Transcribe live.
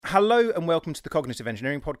Hello and welcome to the Cognitive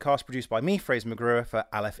Engineering Podcast produced by me, Fraser McGruer, for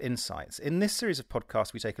Aleph Insights. In this series of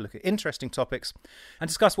podcasts, we take a look at interesting topics and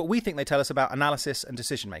discuss what we think they tell us about analysis and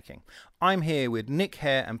decision-making. I'm here with Nick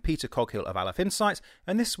Hare and Peter Coghill of Aleph Insights,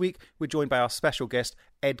 and this week we're joined by our special guest,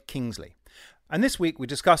 Ed Kingsley. And this week we're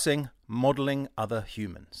discussing modelling other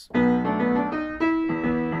humans.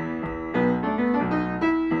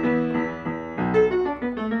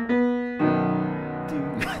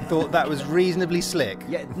 Thought that was reasonably slick.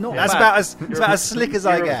 Yeah, not That's bad. about as slick as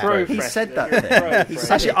I get. He said that thing. He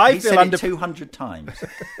said Actually, it. I He feel said under- it 200 times,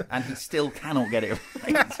 and he still cannot get it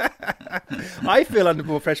right. I feel under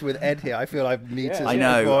more pressure with Ed here. I feel I need to. I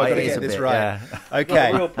know. I've got to it is get a this bit, right. yeah.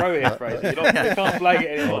 Okay. Real pro here, Fraser. You can't flag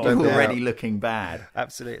it anymore. You're Yeah. already looking bad.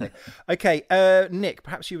 Absolutely. Okay, Nick,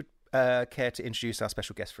 perhaps you would care to introduce our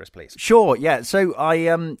special guest for us, please? Sure, yeah. So I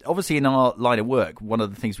obviously in our line of work, one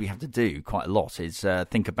of the things we have to do quite a lot is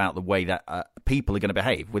think about the way that people are going to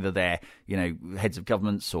behave, whether they're heads of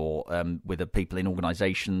governments or whether people in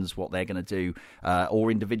organisations, what they're going to do, or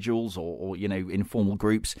individuals or informal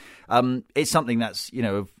groups. It's something that's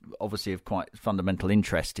obviously of quite fundamental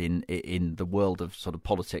interest in the world of sort of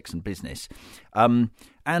politics and business.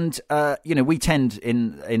 And we tend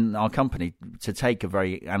in our company to take a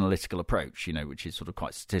very analytical approach, which is sort of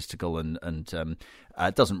quite statistical and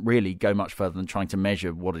doesn't really go much further than trying to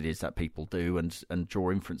measure what it is that people do and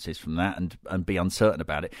draw inferences from that and be uncertain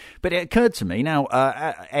about it. But it occurred to me now,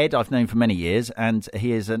 Ed I've known for many years, and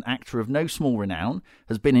he is an actor of no small renown,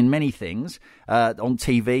 has been in many things, on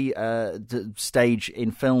TV, stage,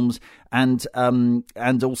 in films, and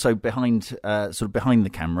also behind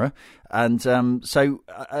the camera. And so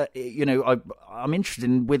I'm interested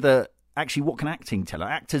in whether actually what can acting tell us?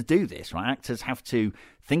 Actors do this, right? Actors have to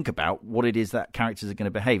think about what it is that characters are going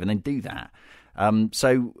to behave and then do that.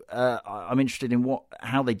 So I'm interested in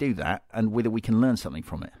how they do that and whether we can learn something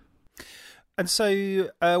from it. And so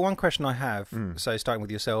one question I have, so starting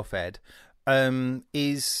with yourself, Ed,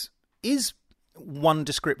 is one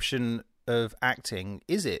description of acting,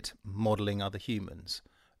 is it modelling other humans?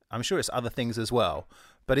 I'm sure it's other things as well.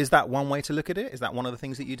 But is that one way to look at it? Is that one of the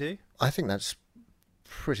things that you do? I think that's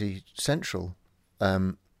pretty central.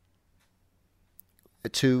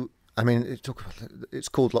 It's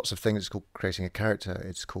called lots of things. It's called creating a character.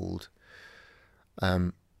 It's called,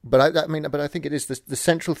 but I think it is the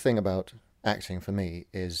central thing about acting for me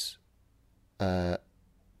is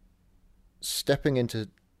stepping into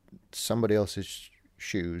somebody else's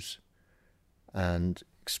shoes and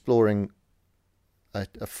exploring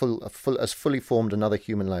as fully formed another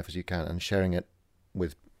human life as you can, and sharing it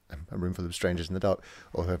with a room full of strangers in the dark,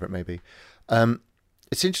 or whoever it may be.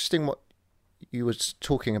 It's interesting what you were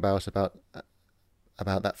talking about that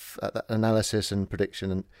analysis and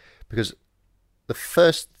prediction, and because the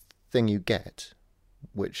first thing you get,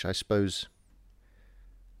 which I suppose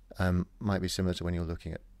might be similar to when you're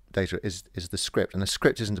looking at data, is the script, and a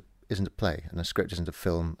script isn't a play, and a script isn't a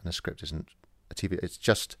film, and a script isn't a TV. It's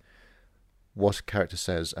just what a character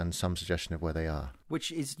says and some suggestion of where they are,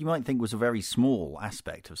 Which is, you might think, was a very small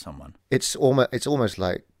aspect of someone. It's almost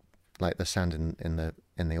like the sand in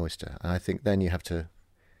the oyster, and I think then you have to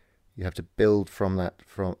build from that.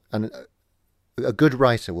 And a good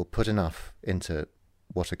writer will put enough into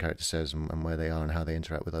what a character says and where they are and how they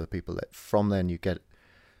interact with other people, that from then you get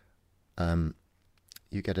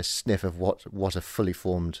a sniff of what a fully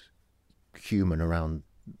formed human around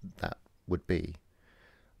that would be.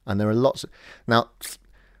 And there are lots now,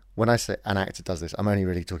 when I say an actor does this, I'm only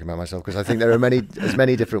really talking about myself, because I think there are as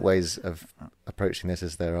many different ways of approaching this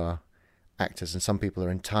as there are actors, and some people are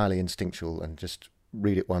entirely instinctual and just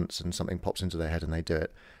read it once and something pops into their head and they do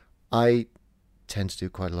it. I tend to do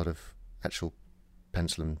quite a lot of actual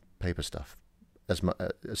pencil and paper stuff as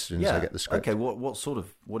soon as I get the script. Okay, what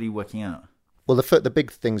are you working out? Well, the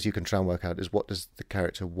big things you can try and work out is what does the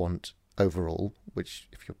character want overall, which,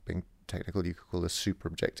 if you're being technical, you could call a super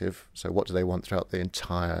objective. So what do they want throughout the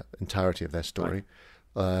entirety of their story?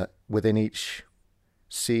 Right. Within each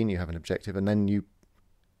scene you have an objective, and then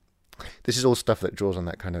this is all stuff that draws on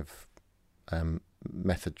that kind of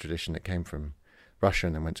method tradition that came from Russia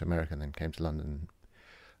and then went to America and then came to London.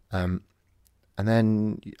 And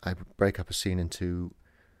then I would break up a scene into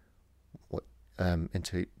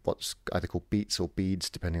what's either called beats or beads,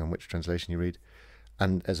 depending on which translation you read.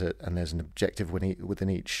 And there's an objective within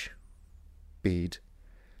each bead,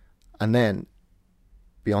 and then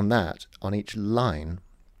beyond that, on each line,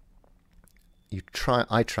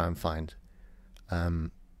 I try and find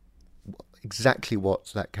exactly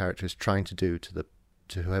what that character is trying to do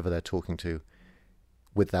to whoever they're talking to,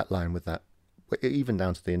 with that line, with that, even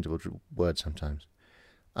down to the individual word sometimes,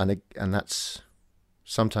 and that's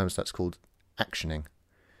Sometimes that's called actioning.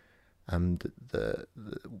 And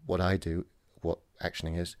what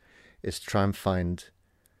actioning is to try and find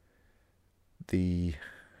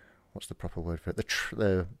what's the proper word for it?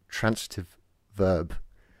 The transitive verb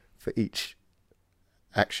for each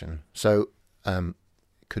action. So it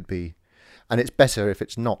could be, and it's better if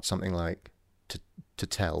it's not something like to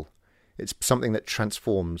tell. It's something that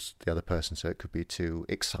transforms the other person. So it could be to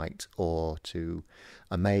excite, or to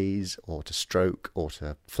amaze, or to stroke, or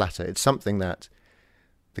to flatter. It's something that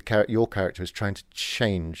your character is trying to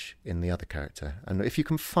change in the other character. And if you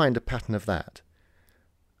can find a pattern of that,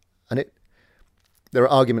 and there are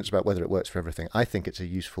arguments about whether it works for everything. I think it's a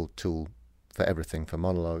useful tool for everything, for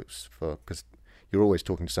monologues, because you're always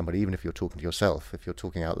talking to somebody, even if you're talking to yourself. If you're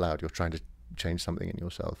talking out loud, you're trying to change something in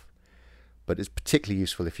yourself. But it's particularly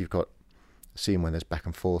useful if you've got a scene where there's back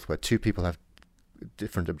and forth, where two people have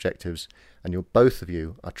different objectives, and both of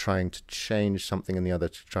you are trying to change something in the other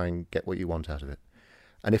to try and get what you want out of it.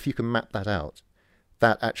 And if you can map that out,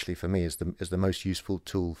 that actually for me is the most useful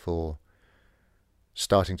tool for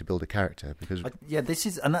starting to build a character. Because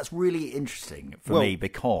that's really interesting for me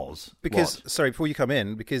because sorry, before you come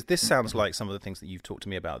in, because this sounds like some of the things that you've talked to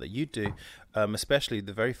me about that you do, especially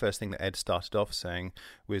the very first thing that Ed started off saying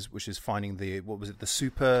which is finding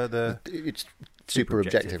it's super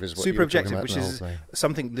objective is what super you were talking objective, about, which is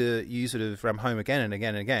something that you sort of ram home again and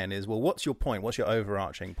again and again, is, well, what's your point? What's your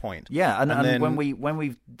overarching point? Yeah, and then, when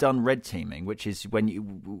we've done red teaming, which is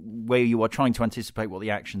where you are trying to anticipate what the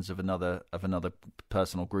actions of another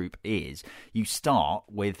personal group is, you start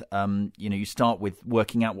with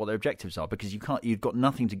working out what their objectives are, because you've got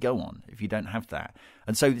nothing to go on if you don't have that.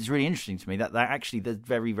 And so it's really interesting to me that actually there's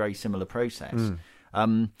very, very similar process.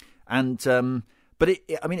 But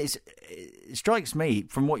it strikes me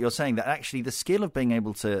from what you're saying that actually the skill of being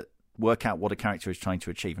able to work out what a character is trying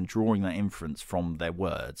to achieve and drawing that inference from their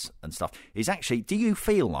words and stuff is actually, do you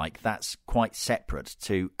feel like that's quite separate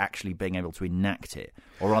to actually being able to enact it,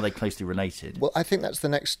 or are they closely related? Well, I think that's the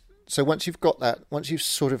next. So once you've got that, once you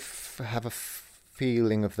sort of have a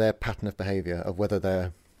feeling of their pattern of behaviour, of whether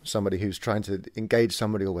they're somebody who's trying to engage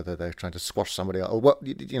somebody or whether they're trying to squash somebody, or what,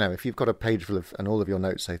 if you've got a page full of, and all of your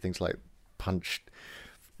notes say things like punch,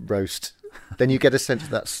 roast, then you get a sense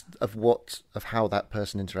of how that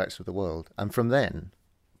person interacts with the world, and from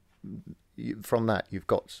you've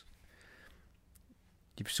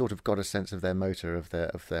sort of got a sense of their motor, of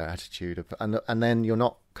their attitude, and then you're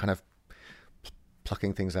not kind of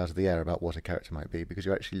plucking things out of the air about what a character might be, because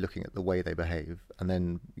you're actually looking at the way they behave, and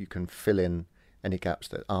then you can fill in any gaps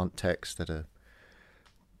that aren't text, that are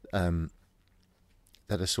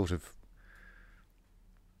sort of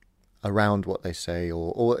around what they say,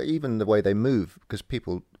 or even the way they move, because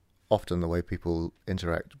the way people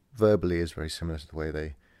interact verbally is very similar to the way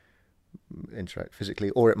they interact physically,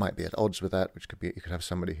 or it might be at odds with that, which could be, you could have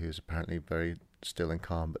somebody who's apparently very still and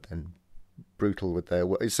calm but then brutal with their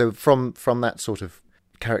words. So from that sort of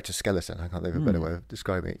character skeleton, I can't think of a better way of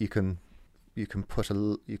describing it, you can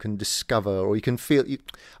discover, or you can feel,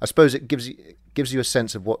 I suppose it gives you a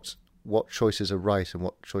sense of what choices are right and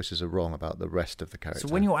what choices are wrong about the rest of the character.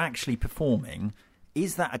 So when you're actually performing,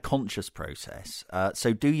 is that a conscious process?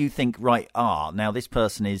 So do you think, now this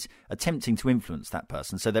person is attempting to influence that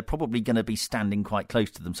person, so they're probably going to be standing quite close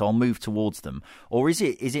to them, so I'll move towards them? Or is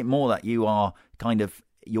it more that you are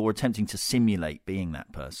you're attempting to simulate being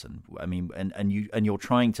that person? I mean, and you're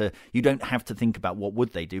trying to, you don't have to think about what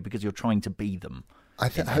would they do, because you're trying to be them. I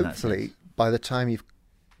think hopefully by the time you've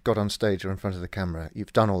got on stage or in front of the camera,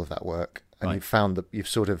 you've done all of that work, and you've found you've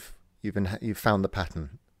found the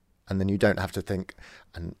pattern, and then you don't have to think,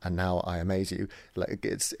 and now I amaze you. Like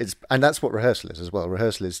it's and that's what rehearsal is as well.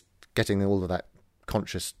 Rehearsal is getting all of that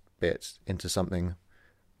conscious bit into something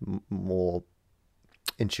more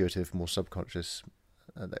intuitive, more subconscious,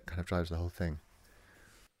 that kind of drives the whole thing.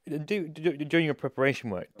 During your preparation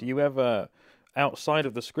work, do you ever, outside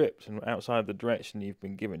of the script and outside of the direction you've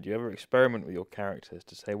been given, do you ever experiment with your characters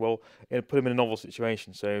to say, well, put them in a novel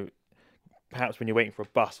situation, so perhaps when you're waiting for a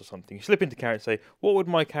bus or something, you slip into character and say, what would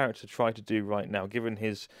my character try to do right now, given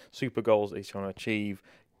his super goals that he's trying to achieve,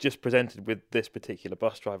 just presented with this particular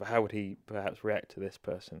bus driver, how would he perhaps react to this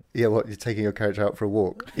person? Yeah, you're taking your character out for a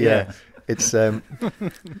walk. Yeah. It's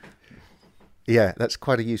yeah, that's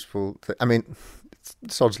quite a useful thing. I mean,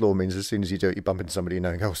 sod's law means as soon as you do it, you bump into somebody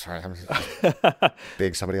knowing, oh, sorry, I'm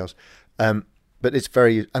being somebody else. But it's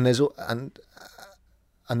very, and there's also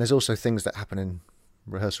things that happen in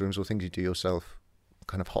rehearsal rooms, or things you do yourself,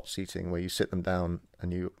 kind of hot seating, where you sit them down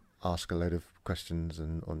and you ask a load of questions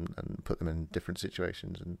and put them in different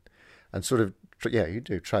situations and sort of, you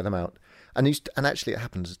do try them out. And actually it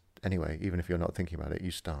happens anyway, even if you're not thinking about it,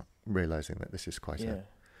 you start realizing that this is quite a,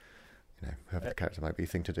 whoever the character might be,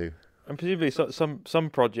 thing to do. And presumably, some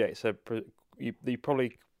projects you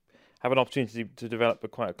probably have an opportunity to develop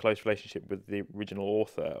quite a close relationship with the original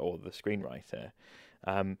author or the screenwriter,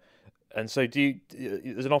 and so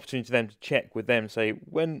there's an opportunity then to check with them, say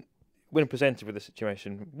when presented with a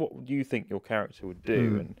situation, what do you think your character would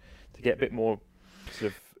do, and to get a bit more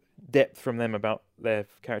sort of depth from them about their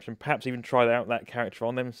character, and perhaps even try out that character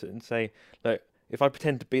on them and say, look, if I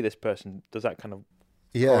pretend to be this person, does that kind of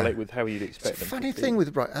correlate with how you'd expect them to be? Funny thing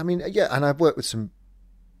with and I've worked with some,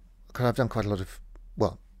 because I've done quite a lot of,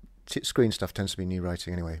 screen stuff tends to be new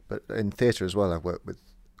writing anyway, but in theatre as well I've worked with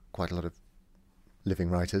quite a lot of living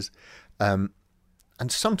writers,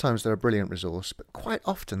 and sometimes they're a brilliant resource, but quite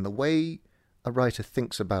often the way a writer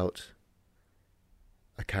thinks about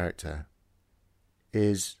a character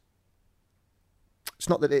is, it's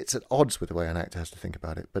not that it's at odds with the way an actor has to think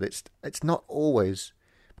about it, but it's not always,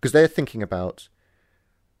 because they're thinking about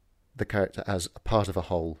the character as a part of a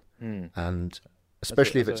whole, and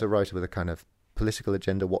especially if it's a writer with a kind of political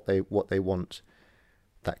agenda, what they want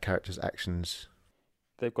that character's actions.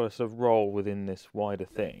 They've got a sort of role within this wider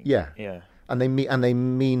thing. Yeah. And they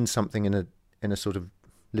mean something in a sort of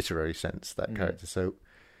literary sense, that character. So,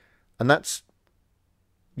 and that's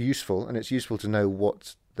useful, and it's useful to know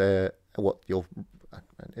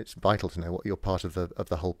it's vital to know what your part of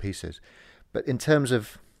the whole piece is. But in terms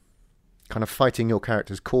of kind of fighting your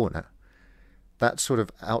character's corner, that's sort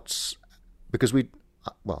of because I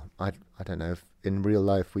don't know if in real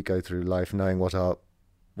life we go through life knowing what our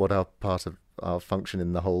part of our function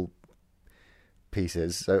in the whole piece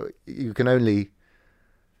is. So you can only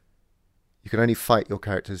fight your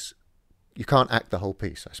characters. You can't act the whole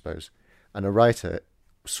piece, I suppose. And a writer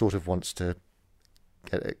sort of wants the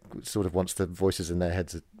voices in their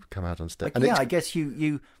heads to come out on stage. I guess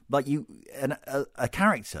a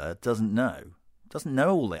character doesn't know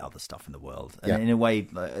all the other stuff in the world, and in a way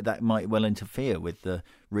that might well interfere with the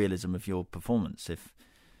realism of your performance. If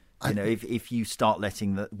you start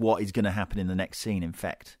letting what is going to happen in the next scene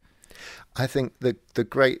infect. I think the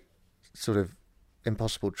great sort of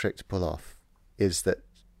impossible trick to pull off is that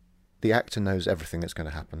the actor knows everything that's going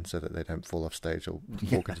to happen, so that they don't fall off stage or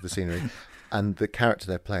walk into the scenery, and the character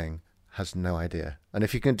they're playing has no idea. And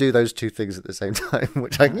if you can do those two things at the same time,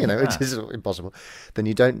 which it is impossible, then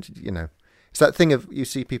you don't. It's that thing of, you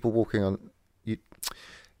see people walking on.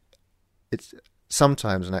 It's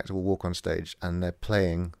sometimes an actor will walk on stage and they're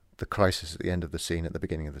playing the crisis at the end of the scene, at the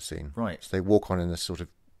beginning of the scene. Right. So they walk on in a sort of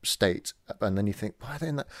state, and then you think, why are they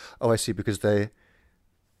in that? Oh, I see, because they're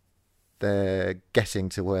getting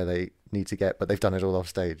to where they need to get, but they've done it all off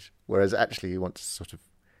stage. Whereas actually, you want to sort of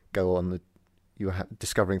go on you're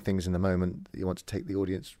discovering things in the moment. You want to take the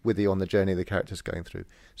audience with you on the journey the character's going through.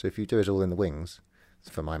 So if you do it all in the wings,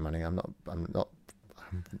 for my money, I'm in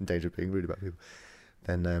danger of being rude about people.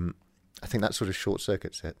 Then I think that sort of short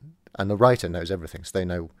circuits it. And the writer knows everything, so they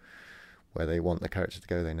know where they want the character to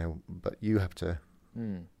go. They know, but you have to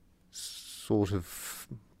sort of,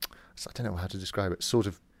 I don't know how to describe it, sort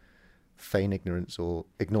of feign ignorance or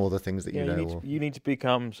ignore the things that you know. You need to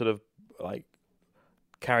become sort of like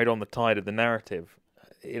carried on the tide of the narrative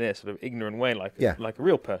in a sort of ignorant way, like a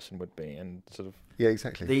real person would be, and sort of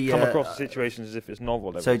exactly come across the situations as if it's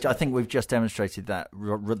novel. So I think we've just demonstrated that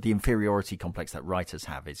the inferiority complex that writers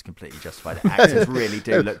have is completely justified. Actors really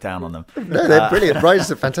do look down on them. No, they're brilliant.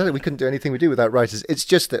 Writers are fantastic. We couldn't do anything we do without writers. It's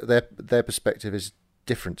just that their perspective is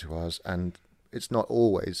different to ours, and it's not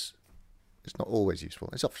always useful.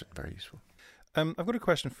 It's often very useful. I've got a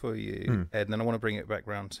question for you, Ed, and then I want to bring it back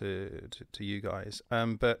round to you guys.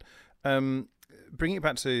 But bringing it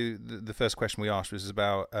back to the first question we asked, was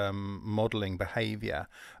about modelling behaviour.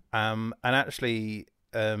 And actually,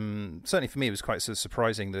 certainly for me, it was quite sort of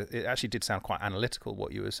surprising that it actually did sound quite analytical,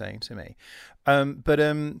 what you were saying to me. But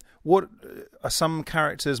what are some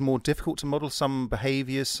characters more difficult to model? Some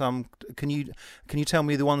behaviours? Can you tell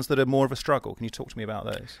me the ones that are more of a struggle? Can you talk to me about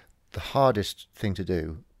those? The hardest thing to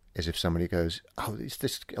do is if somebody goes, "Oh, it's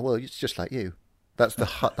this." Well, it's just like you. That's the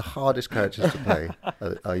hardest characters to play,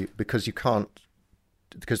 because you can't.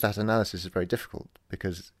 Because that analysis is very difficult,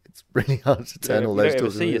 because it's really hard to turn all those. You don't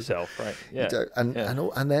ever see yourself, right? Yeah, and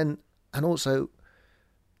also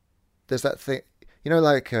there's that thing,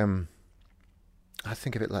 like I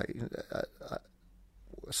think of it like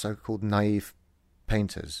so-called naive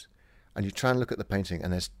painters, and you try and look at the painting,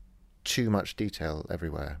 and there's too much detail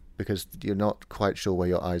everywhere because you're not quite sure where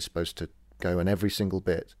your eye's supposed to go, and every single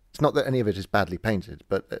bit. It's not that any of it is badly painted,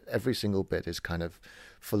 but every single bit is kind of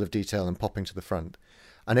full of detail and popping to the front.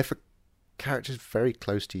 And if a character is very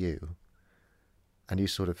close to you, and you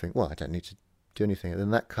sort of think, well, I don't need to do anything. And then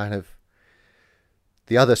that kind of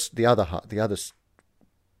the other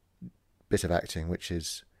bit of acting, which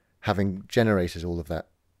is having generated all of that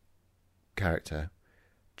character,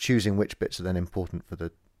 choosing which bits are then important for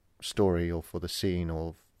the story or for the scene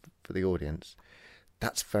or for the audience.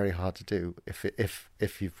 That's very hard to do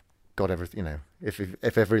if you've got everything,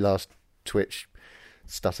 if every last twitch,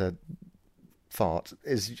 stutter, fart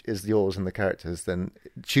is yours and the characters, then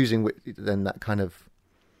choosing then that kind of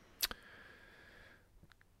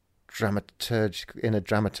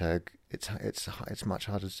dramaturg, it's much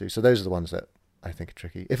harder to do. So those are the ones that I think are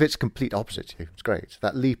tricky. If it's complete opposite to you, it's great.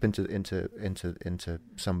 That leap into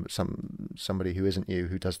somebody who isn't you,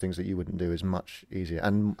 who does things that you wouldn't do, is much easier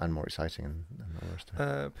and more exciting and all the rest of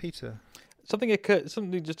it. Peter, something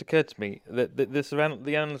just occurred to me that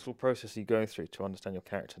the analytical process you go through to understand your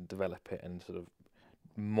character and develop it and sort of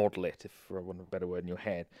model it, if for want of a better word, in your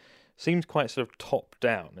head, seems quite sort of top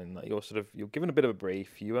down, in that you're given a bit of a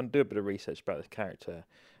brief, you do a bit of research about this character,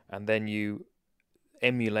 and then you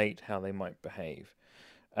emulate how they might behave.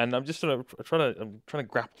 And I'm just sort of trying to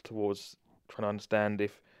grapple towards trying to understand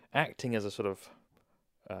if acting as a sort of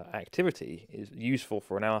activity is useful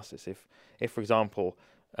for analysis. If for example,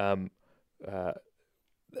 the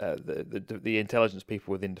intelligence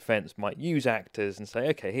people within defence might use actors and say,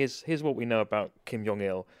 okay, here's what we know about Kim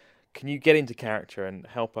Jong-il. Can you get into character and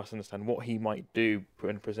help us understand what he might do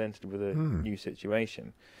when presented with a new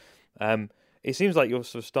situation? It seems like you're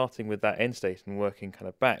sort of starting with that end state and working kind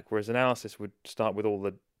of back, whereas analysis would start with all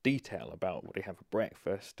the detail about what he had for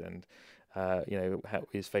breakfast and how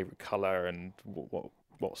his favourite colour and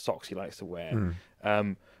what socks he likes to wear,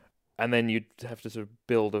 and then you'd have to sort of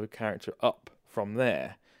build a character up from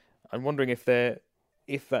there. I'm wondering if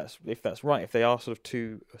that's right, if they are sort of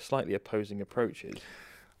two slightly opposing approaches.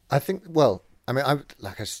 I think. Well, I mean,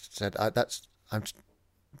 like I said,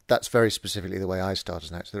 that's very specifically the way I start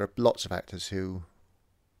as an actor. There are lots of actors who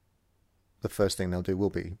the first thing they'll do will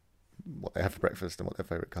be what they have for breakfast and what their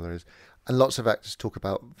favourite colour is. And lots of actors talk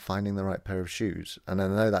about finding the right pair of shoes. And I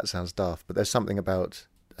know that sounds daft, but there's something about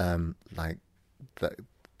like that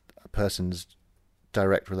a person's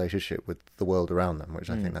direct relationship with the world around them, which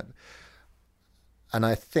I think that... And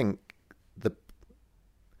I think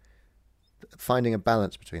finding a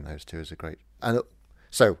balance between those two is a great... And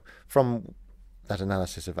so from that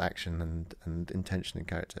analysis of action and intention in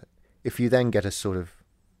character, if you then get a sort of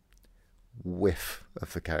whiff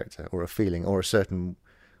of the character or a feeling or a certain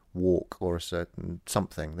walk or a certain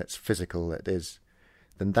something that's physical, that is,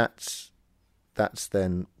 then that's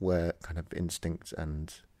then where kind of instinct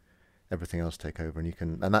and everything else take over,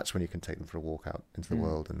 and that's when you can take them for a walk out into the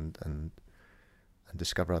world and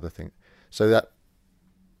discover other things. So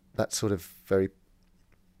that sort of very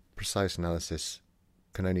precise analysis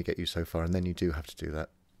can only get you so far, and then you do have to do that,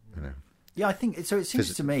 Yeah, I think so. It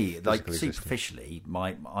seems to me like superficially,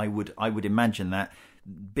 I would imagine that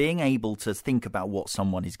being able to think about what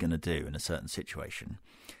someone is going to do in a certain situation,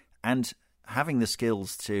 and having the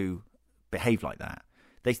skills to behave like that,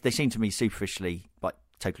 they seem to me superficially like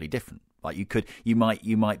totally different. Like you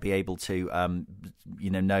might be able to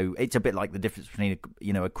know. It's a bit like the difference between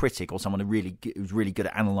a critic or someone who's really good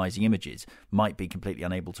at analysing images might be completely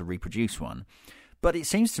unable to reproduce one. But it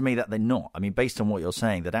seems to me that they're not. I mean, based on what you're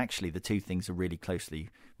saying, that actually the two things are really closely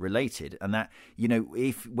related, and that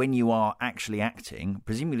if when you are actually acting,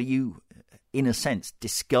 presumably you, in a sense,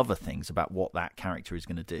 discover things about what that character is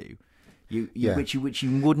going to do. Which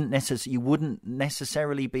you wouldn't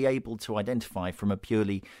necessarily be able to identify from a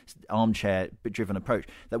purely armchair-driven approach.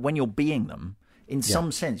 That when you're being them, in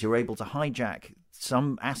some sense, you're able to hijack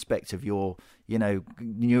some aspect of your,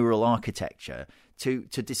 neural architecture to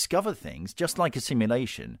discover things, just like a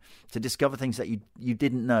simulation, to discover things that you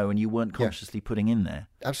didn't know and you weren't consciously putting in there.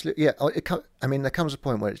 Absolutely, yeah. There comes a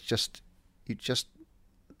point where you just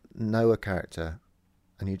know a character,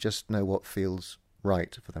 and you just know what feels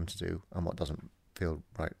right for them to do and what doesn't feel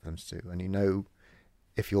right for them to do, and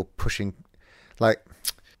if you're pushing, like,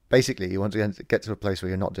 basically you want to get to a place where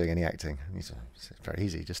you're not doing any acting. It's very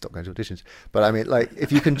easy, just stop going to auditions. But I mean, like,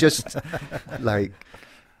 if you can just like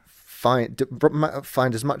find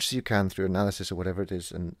as much as you can through analysis or whatever it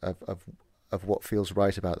is, and of what feels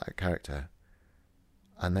right about that character,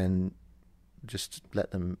 and then just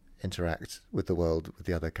let them interact with the world, with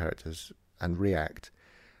the other characters, and react.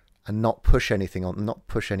 And not push anything on, not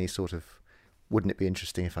push any sort of, wouldn't it be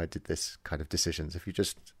interesting if I did this kind of decisions. If you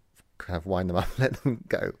just kind of wind them up and let them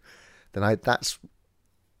go, then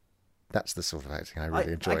that's the sort of acting I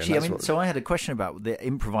really enjoy. Actually, and that's so I had a question about the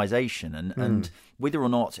improvisation and whether or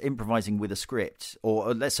not improvising with a script,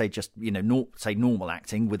 or let's say just normal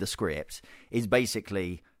acting with a script, is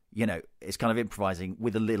basically it's kind of improvising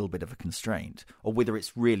with a little bit of a constraint, or whether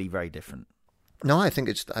it's really very different. No,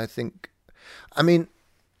 I mean,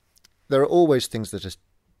 there are always things that are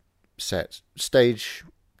set. Stage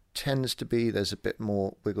tends to be, there's a bit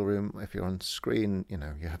more wiggle room. If you're on screen,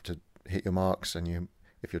 you have to hit your marks, and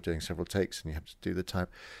if you're doing several takes, and you have to do the time.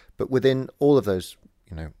 But within all of those,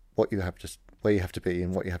 where you have to be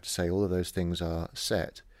and what you have to say, all of those things are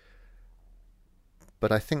set.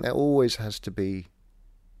 But I think there always has to be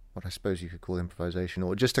what I suppose you could call improvisation,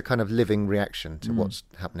 or just a kind of living reaction to what's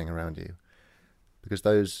happening around you. Because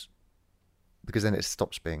then it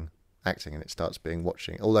stops being acting and it starts being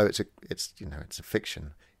watching. Although it's a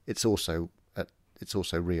fiction, it's also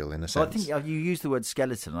real in a sense. Well, I think you use the word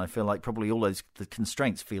skeleton, and I feel like probably all the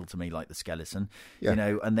constraints feel to me like the skeleton,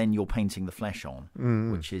 and then you're painting the flesh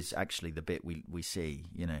on, which is actually the bit we see,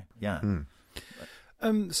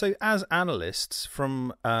 So as analysts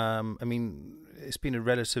from, it's been a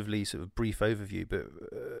relatively sort of brief overview, but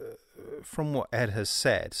from what Ed has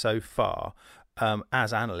said so far,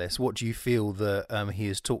 as analysts, what do you feel that he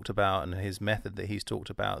has talked about and his method that he's talked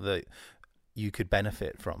about that you could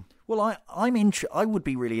benefit from? Well, I would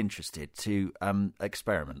be really interested to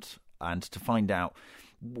experiment and to find out,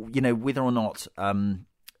 whether or not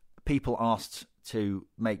people asked to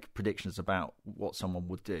make predictions about what someone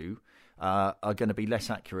would do are going to be less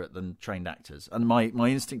accurate than trained actors. And my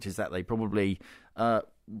instinct is that they probably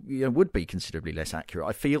would be considerably less accurate.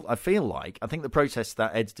 I think the process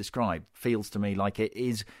that Ed's described feels to me like it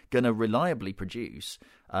is going to reliably produce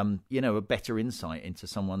a better insight into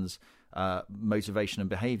someone's motivation and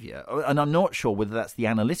behaviour. And I'm not sure whether that's the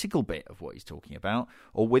analytical bit of what he's talking about,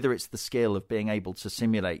 or whether it's the skill of being able to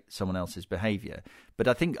simulate someone else's behaviour. But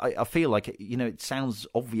I think I feel like it sounds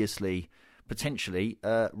obviously potentially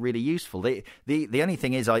really useful. The only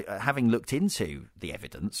thing is, having looked into the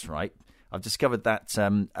evidence, right, I've discovered that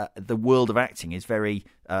the world of acting is very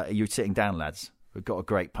you're sitting down, lads, we've got a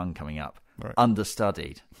great pun coming up, right.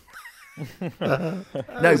 Understudied. No,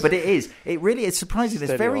 but it is. It really is surprising.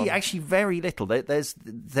 There's very little.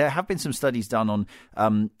 There have been some studies done on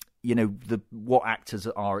what actors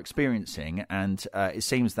are experiencing, and it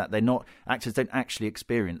seems that actors don't actually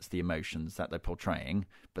experience the emotions that they're portraying,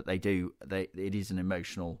 but they do. It is an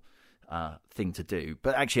emotional thing to do.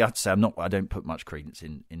 But actually, I have to say, I don't put much credence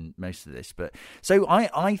in most of this. But so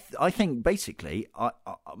I think basically,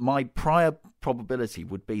 my prior probability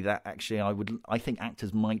would be that actually I think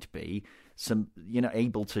actors might be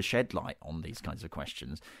able to shed light on these kinds of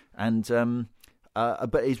questions, and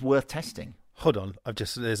but it's worth testing. Hold on,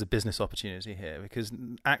 there's a business opportunity here, because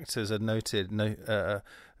actors are noted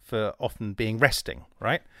for often being resting,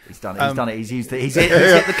 right? He's done it. He's hit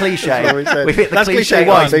the cliche. We've hit the That's cliche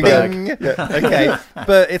iceberg. Okay,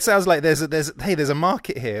 but it sounds like there's a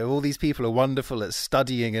market here. All these people are wonderful at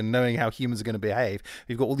studying and knowing how humans are going to behave.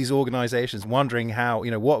 We've got all these organisations wondering how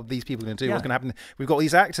what these people are going to do, what's going to happen. We've got all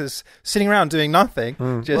these actors sitting around doing nothing.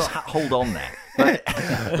 Hold on there.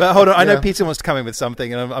 But hold on, I know Peter wants to come in with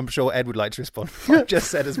something, and I'm sure Ed would like to respond to what I've just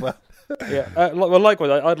said as well. Well, likewise,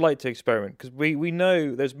 I'd like to experiment, because we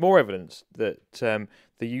know there's more evidence that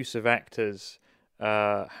the use of actors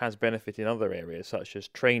has benefit in other areas, such as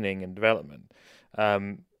training and development,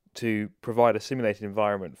 to provide a simulated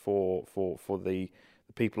environment for the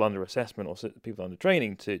people under assessment or people under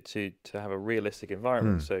training to have a realistic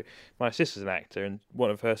environment. So my sister's an actor, and one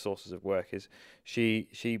of her sources of work is she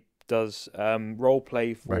does role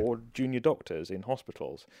play for junior doctors in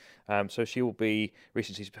hospitals. So she will be,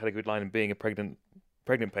 recently she's had a good line in being a pregnant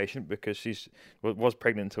patient, because she was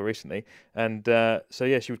pregnant until recently, and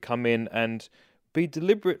she would come in and be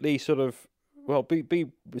deliberately simulate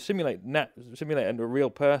a real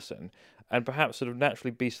person, and perhaps sort of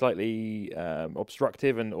naturally be slightly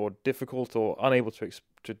obstructive or difficult or unable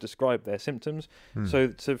to describe their symptoms.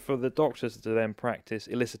 So for the doctors to then practice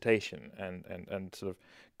elicitation and sort of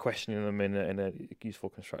questioning them in a useful,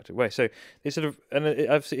 constructive way. So it's sort of, and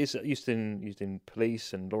it's used in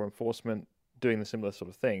police and law enforcement, doing the similar sort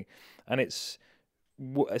of thing, and it's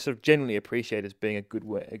sort of generally appreciated as being a good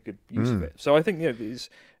use of it. So I think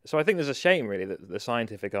I think there's a shame really that the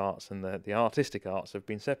scientific arts and the artistic arts have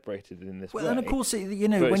been separated in this way. Well, and of course,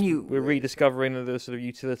 we're rediscovering the sort of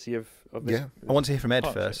utility of this. Yeah, I want to hear from Ed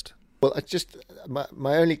first. Well,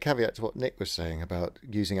 my only caveat to what Nick was saying about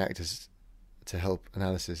using actors to help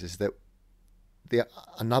analysis is that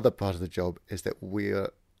another part of the job is that we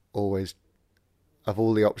are always of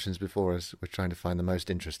all the options before us, we're trying to find the most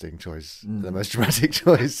interesting choice, the most dramatic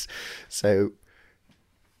choice. So,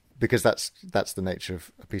 because that's the nature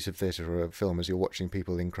of a piece of theatre or a film, as you're watching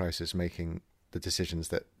people in crisis making the decisions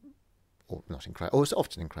that, or not in crisis, or it's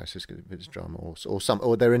often in crisis because it's drama,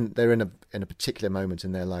 or they're in a particular moment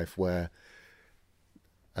in their life where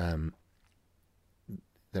there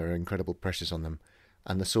are incredible pressures on them,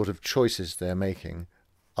 and the sort of choices they're making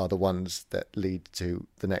are the ones that lead to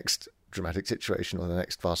the next dramatic situation or the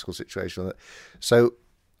next farcical situation. So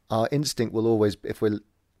our instinct will always, if we're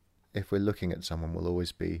looking at someone, will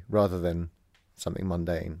always be, rather than something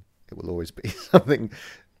mundane, it will always be something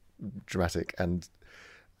dramatic, and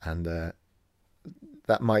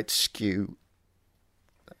that might skew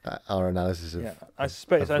our analysis of, I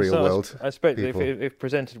suspect of real world. I suspect people. if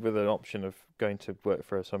presented with an option of going to work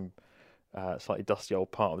for some slightly dusty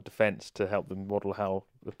old part of defence to help them model how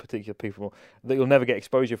the particular people that you'll never get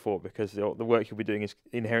exposure for, because the work you'll be doing is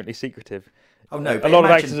inherently secretive. Oh no! A lot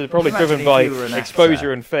of actors are probably driven by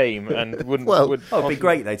exposure and fame, and wouldn't. It'd be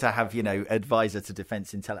great though to have advisor to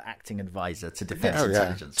defence acting advisor to defence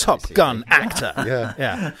intelligence. Top Gun actor.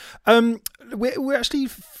 Yeah. We're actually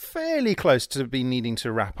fairly close to be needing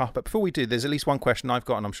to wrap up, but before we do, there's at least one question I've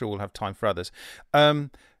got, and I'm sure we'll have time for others.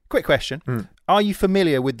 Quick question. Are you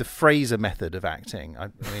familiar with the Fraser method of acting? I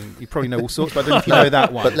mean, you probably know all sorts, but I don't know if you know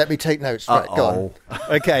that one. But let me take notes. Right, go on.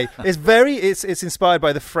 Okay. It's inspired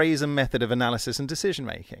by the Fraser method of analysis and decision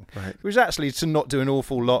making, right, which is actually to not do an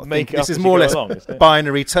awful lot. This is more or less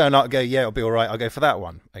binary, turn up, go, yeah, it'll be all right, I'll go for that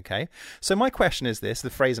one. Okay. So my question is this, the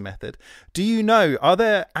Fraser method. Do you know, are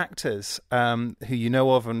there actors who you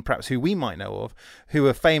know of, and perhaps who we might know of, who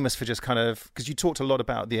are famous for just kind of, because you talked a lot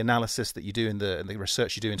about the analysis that you do and the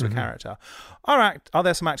research you do into a character. Are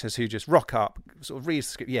there some actors who just rock up, sort of read the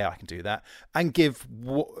script, yeah, I can do that, and give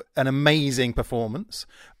an amazing performance,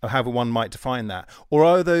 or however one might define that? Or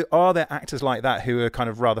are there actors like that who are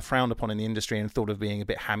kind of rather frowned upon in the industry and thought of being a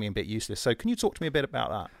bit hammy and a bit useless? So can you talk to me a bit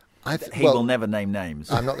about that? He will never name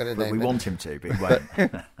names. I'm not going to name We names. want him to, but he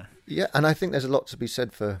won't. Yeah, and I think there's a lot to be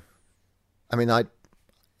said for... I mean,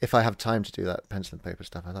 if I have time to do that pencil and paper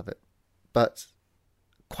stuff, I love it. But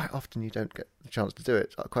quite often you don't get the chance to do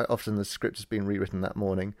it. Quite often the script has been rewritten that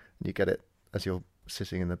morning and you get it as you're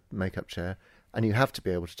sitting in the makeup chair, and you have to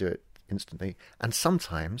be able to do it instantly. And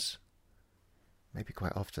sometimes, maybe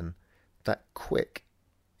quite often, that quick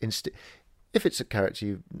if it's a character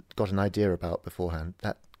you've got an idea about beforehand,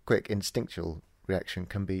 that quick instinctual reaction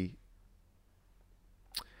can be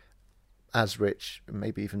as rich,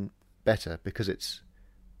 maybe even better, because it's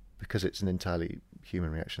an entirely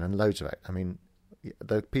human reaction. And loads of it. I mean,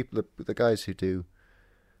 the guys who do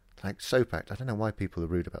like soap act, I don't know why people are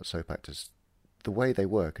rude about soap actors. The way they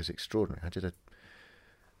work is extraordinary. I did a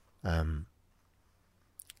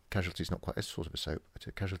Casualty's not quite, it's sort of a soap. I did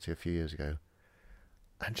a Casualty a few years ago,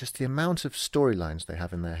 and just the amount of storylines they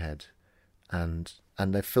have in their head, and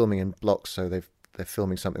they're filming in blocks, so they're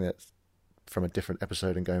filming something that's from a different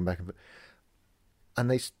episode and going back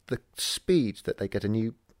and the speed that they get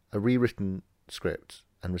a rewritten script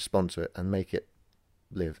and respond to it and make it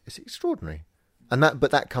live is extraordinary. And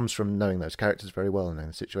that comes from knowing those characters very well and knowing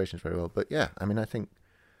the situations very well. But yeah, I mean, I think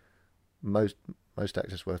most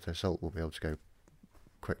actors worth their salt will be able to go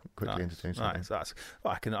quickly into doing something. Nice.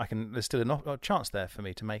 Well, I can. There's still a chance there for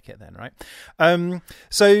me to make it then, right?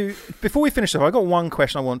 So before we finish up, I've got one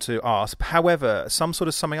question I want to ask. However, some sort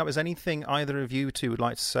of summing up. Is anything either of you two would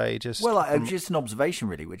like to say? Just an observation,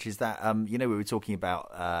 really, which is that we were talking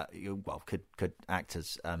about could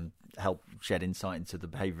actors help shed insight into the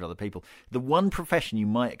behaviour of other people? The one profession you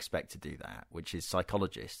might expect to do that, which is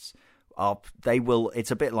psychologists.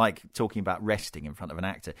 It's a bit like talking about resting in front of an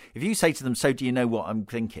actor. If you say to them, so do you know what I'm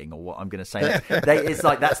thinking or what I'm going to say? It's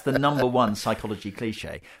like that's the number one psychology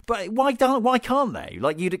cliche. But why can't they?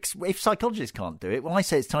 Like if psychologists can't do it, well, I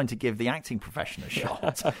say it's time to give the acting profession a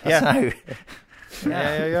shot. Yeah. So,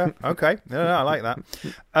 yeah. Okay. No, I like that.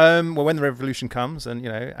 Well, when the revolution comes and,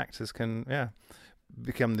 actors can,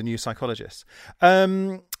 become the new psychologists.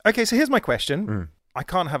 Okay, so here's my question. I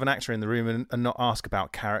can't have an actor in the room and not ask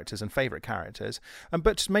about characters and favourite characters.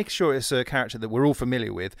 But to make sure it's a character that we're all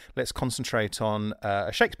familiar with, let's concentrate on a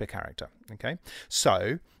Shakespeare character. Okay?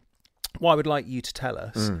 So what I would like you to tell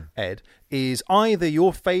us, Ed, is either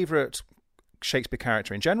your favourite Shakespeare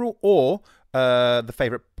character in general or the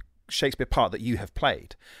favourite Shakespeare part that you have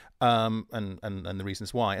played. And the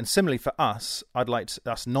reasons why. And similarly for us, I'd like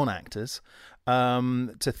us non-actors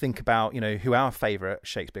to think about, who our favourite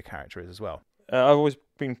Shakespeare character is as well. I've always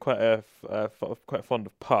been quite fond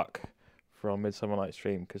of Puck from Midsummer Night's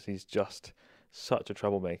Dream, because he's just such a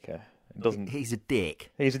troublemaker. It doesn't. He's a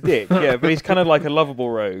dick. He's a dick, yeah, but he's kind of like a lovable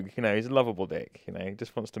rogue. He's a lovable dick. He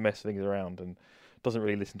just wants to mess things around and doesn't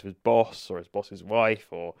really listen to his boss or his boss's wife,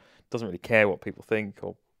 or doesn't really care what people think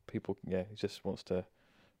or people. Yeah, he just wants to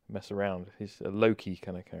mess around. He's a Loki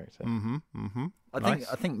kind of character.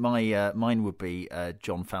 I think my mine would be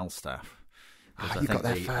John Falstaff. You got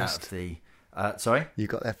there first. Sorry, You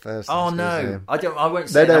got there first. Oh no, I don't. I won't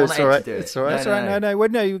say. No, I it's want all Ed right. to do it. It's all right. That's right. No, well,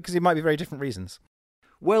 no, because it might be very different reasons.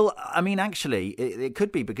 Well, I mean, actually, it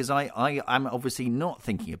could be because I'm obviously not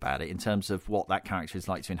thinking about it in terms of what that character is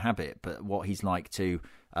like to inhabit, but what he's like to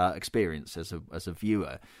experience as a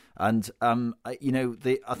viewer. And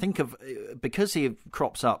I think of because he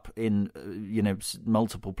crops up in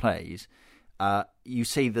multiple plays. You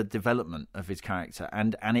see the development of his character,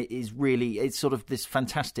 and it is really, it's sort of this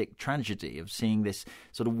fantastic tragedy of seeing this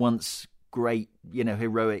sort of once great,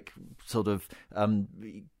 heroic sort of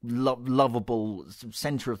lovable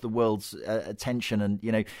centre of the world's attention,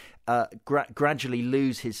 and gradually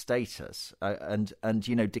lose his status and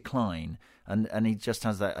decline, and he just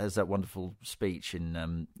has that wonderful speech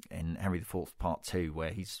in Henry IV Part 2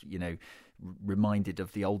 where he's reminded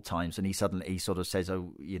of the old times, and he sort of says,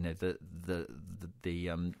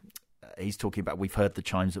 he's talking about, we've heard the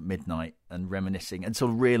chimes at midnight, and reminiscing and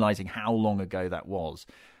sort of realizing how long ago that was,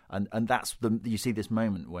 and that's you see this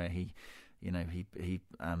moment where he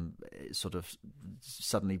sort of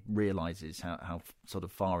suddenly realizes how sort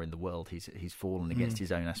of far in the world he's fallen against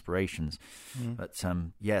his own aspirations. But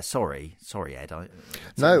sorry Ed, I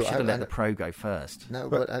should have let the pro go first. No,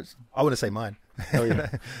 but I want to say mine. Oh,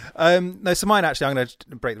 yeah. No, so mine actually, I'm going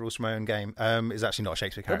to break the rules from my own game. Is actually not a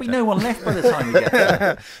Shakespeare character. There'll be no one left by the time you get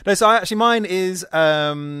there. No, so mine is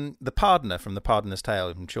the Pardoner from The Pardoner's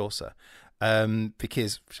Tale from Chaucer,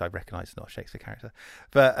 because which I recognise is not a Shakespeare character,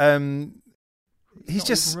 but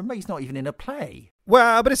he's not even in a play.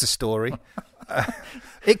 Well, but it's a story.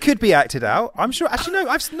 It could be acted out. I'm sure.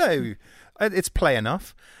 Actually, no. It's play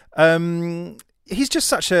enough. He's just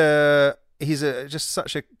such a. Just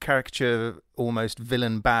such a caricature, almost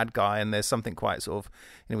villain bad guy, and there's something quite sort of,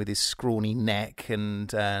 with his scrawny neck,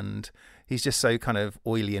 and he's just so kind of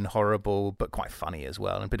oily and horrible, but quite funny as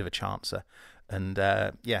well, and a bit of a chancer. And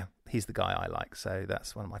he's the guy I like. So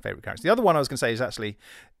that's one of my favourite characters. The other one I was going to say is actually,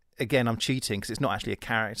 again, I'm cheating because it's not actually a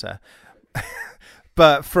character,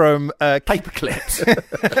 but from Paperclips.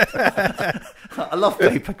 I love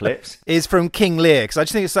Paperclips. Is from King Lear, because I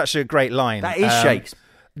just think it's such a great line. That is Shakespeare.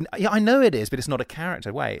 Yeah, I know it is, but it's not a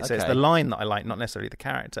character. Wait, so it's Okay. the line that I like, not necessarily the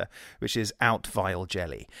character, which is "out vile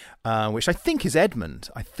jelly," which I think is Edmund.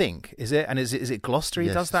 I think is it, and is it Gloucester? He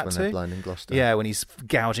yes, does that when too. they're blind in Gloucester. Yeah, when he's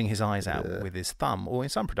gouging his eyes out with his thumb, or in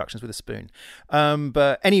some productions with a spoon.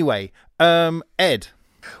 But anyway, Ed.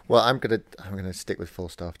 Well, I'm gonna stick with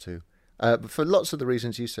Falstaff too, for lots of the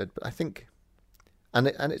reasons you said. But I think, and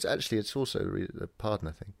it's also the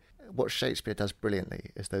Pardoner thing. What Shakespeare does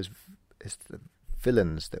brilliantly is the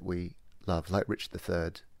villains that we love, like Richard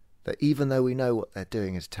III, that even though we know what they're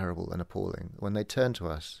doing is terrible and appalling, when they turn to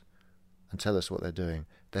us and tell us what they're doing,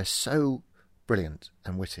 they're so brilliant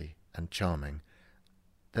and witty and charming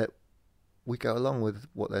that we go along with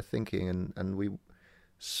what they're thinking, and we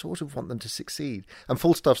sort of want them to succeed. And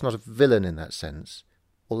Falstaff's not a villain in that sense,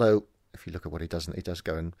 although if you look at what he does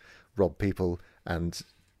go and rob people and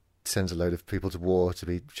sends a load of people to war to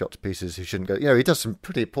be shot to pieces who shouldn't go. He does some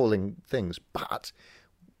pretty appalling things, but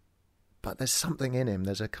there's something in him.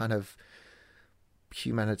 There's a kind of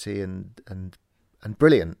humanity and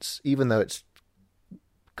brilliance, even though it's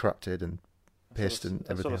corrupted and pissed and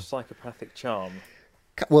everything. Sort of psychopathic charm.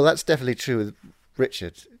 Well, that's definitely true with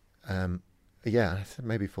Richard.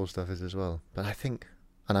 Maybe Falstaff is as well. But I think,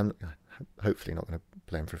 and I'm hopefully not going to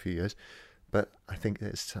play him for a few years, but I think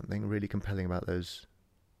there's something really compelling about those.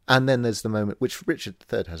 And then there's the moment, which Richard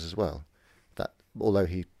III has as well, that although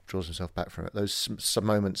he draws himself back from it, those some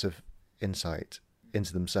moments of insight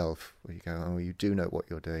into themselves, where you go, oh, you do know what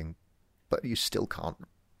you're doing, but you still can't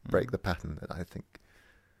break the pattern. That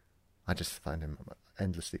I just find him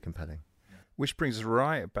endlessly compelling. Which brings us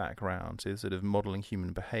right back around to sort of modelling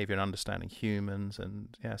human behaviour and understanding humans,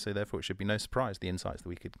 and so therefore it should be no surprise the insights that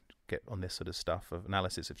we could get on this sort of stuff of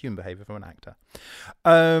analysis of human behaviour from an actor.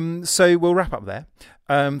 So we'll wrap up there.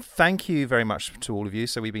 Thank you very much to all of you.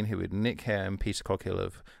 So we've been here with Nick Hare and Peter Coghill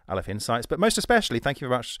of Aleph Insights, but most especially thank you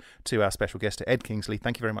very much to our special guest, Ed Kingsley.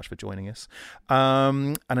 Thank you very much for joining us.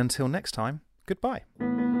 And until next time, goodbye.